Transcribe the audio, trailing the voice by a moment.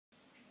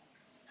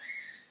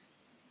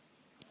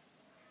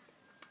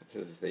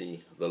This is the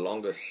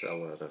longest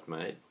cell that I've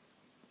made.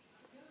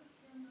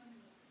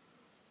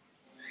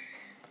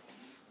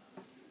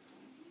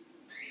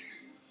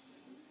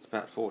 It's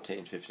about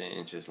 14-15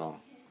 inches long.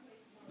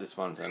 This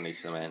one's only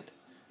cement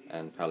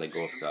and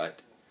Palygorskite,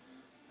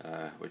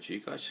 which you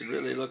guys should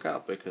really look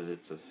up because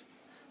it's a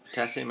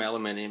potassium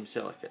aluminium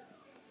silicate.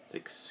 It's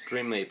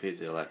extremely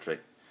piezoelectric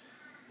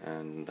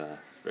and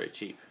it's very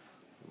cheap.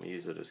 We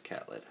use it as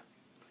cat litter.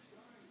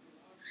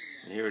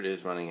 And here it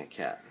is running a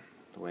cat,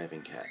 the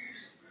waving cat.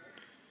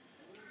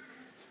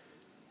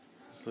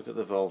 Let's look at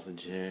the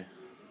voltage here.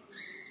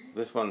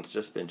 This one's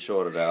just been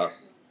shorted out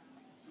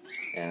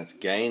and it's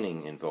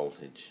gaining in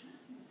voltage.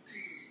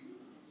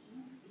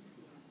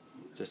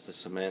 Just a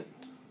cement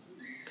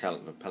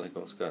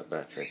Palygorskite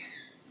battery.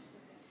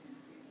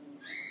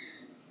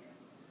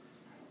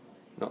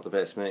 Not the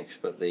best mix,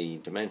 but the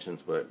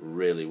dimensions work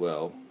really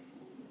well.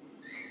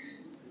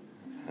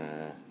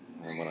 And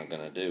what I'm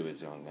going to do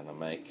is I'm going to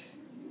make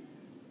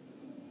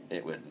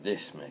it with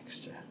this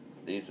mixture.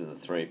 These are the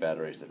 3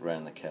 batteries that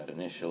ran the cat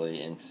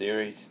initially in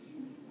series,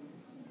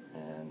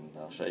 and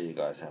I'll show you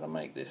guys how to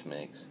make this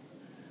mix.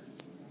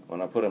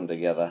 When I put them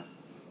together,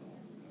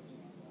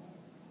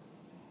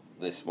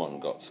 this one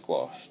got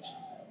squashed.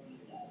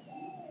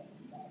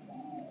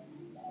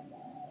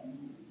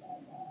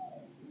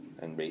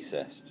 And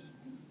recessed,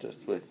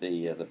 just with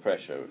the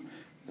pressure,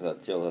 because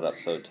I'd sealed it up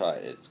so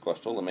tight, it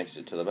squashed all the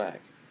mixture to the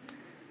back.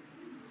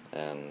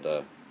 And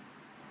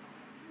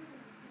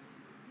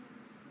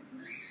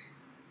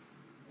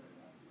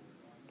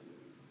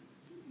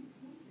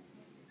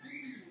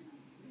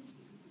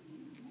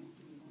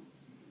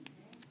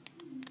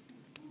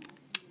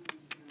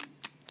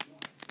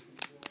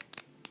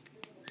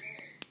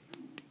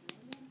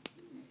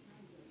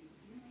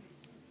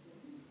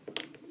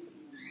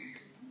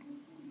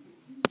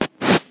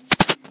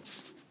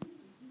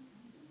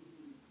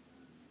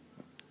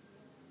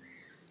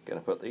going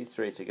to put these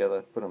 3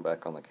 together, put them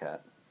back on the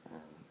cat,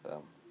 and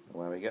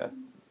away we go.